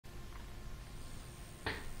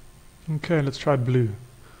Okay, let's try blue.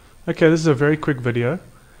 Okay, this is a very quick video.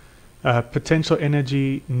 Potential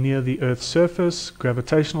energy near the Earth's surface,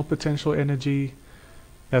 gravitational potential energy.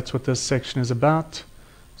 That's what this section is about.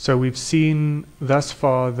 So we've seen thus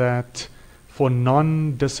far that for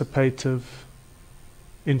non-dissipative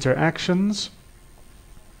interactions,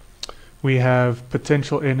 we have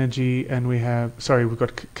potential energy and we've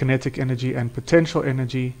got kinetic energy and potential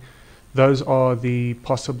energy. Those are the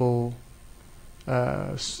possible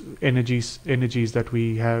energies that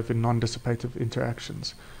we have in non-dissipative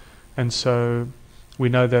interactions. And so we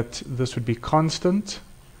know that this would be constant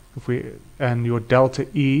and your delta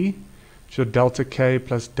E, so delta K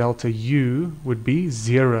plus delta U would be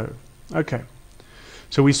 0. Okay.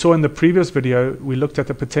 So we saw in the previous video, we looked at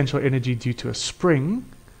the potential energy due to a spring.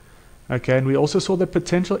 Okay, and we also saw that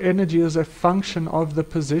potential energy is a function of the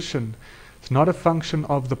position. It's not a function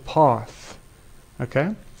of the path.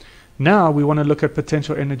 Okay. Now we want to look at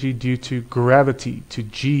potential energy due to gravity, to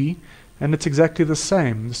G, and it's exactly the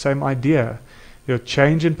same idea. Your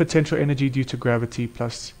change in potential energy due to gravity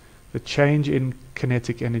plus the change in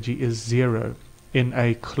kinetic energy is 0 in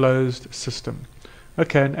a closed system.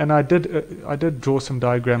 Okay, and I did draw some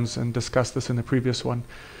diagrams and discuss this in the previous one.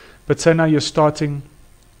 But say now you're starting,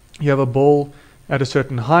 you have a ball at a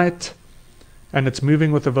certain height and it's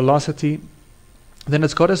moving with a velocity, then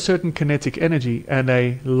it's got a certain kinetic energy and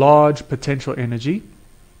a large potential energy.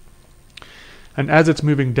 And as it's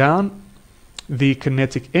moving down, the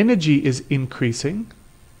kinetic energy is increasing,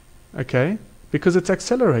 okay, because it's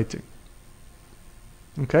accelerating.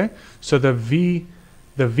 Okay, so the V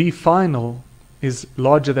final is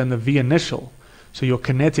larger than the V initial. So your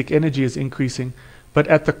kinetic energy is increasing, but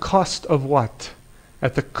at the cost of what?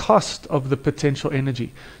 At the cost of the potential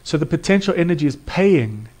energy. So the potential energy is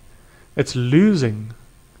paying. It's losing.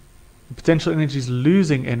 The potential energy is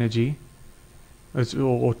losing energy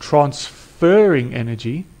or transferring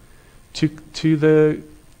energy to the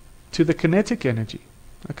kinetic energy.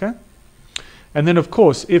 Okay? And then of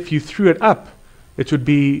course, if you threw it up, it would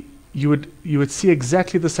be you would see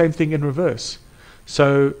exactly the same thing in reverse.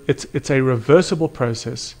 So it's a reversible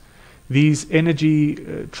process. These energy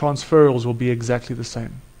transferals will be exactly the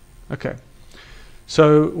same. Okay.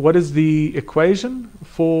 So what is the equation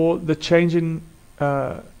for the change in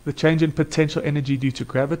potential energy due to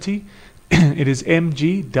gravity? It is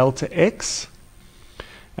mg delta x,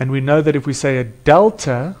 and we know that if we say a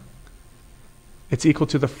delta, it's equal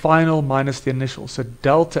to the final minus the initial. So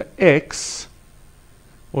delta x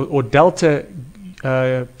or delta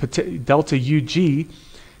ug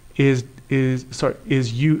is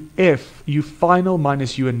u final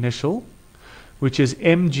minus u initial, which is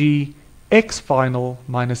mg x final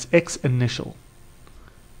minus x initial.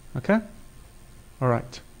 Okay? All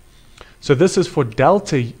right. So this is for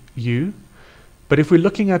delta u, but if we're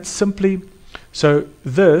looking at simply, so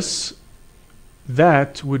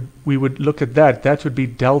we would look at that would be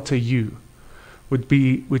delta u,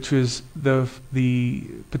 which is the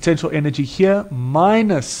potential energy here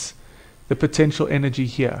minus the potential energy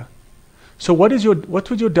here. So what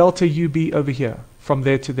would your delta u be over here from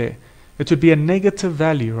there to there? It would be a negative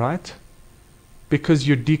value, right? Because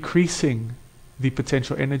you're decreasing the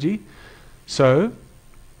potential energy. So,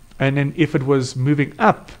 and then if it was moving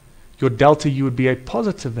up, your delta u would be a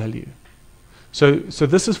positive value. So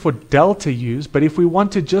this is for delta u's, but if we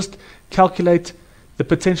want to just calculate the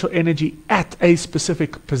potential energy at a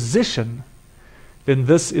specific position, then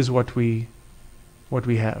this is what we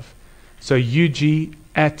have. So ug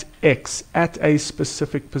at x, at a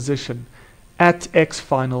specific position, at x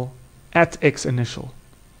final, at x initial.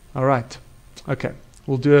 All right. Okay.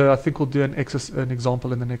 I think we'll do an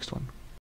example in the next one.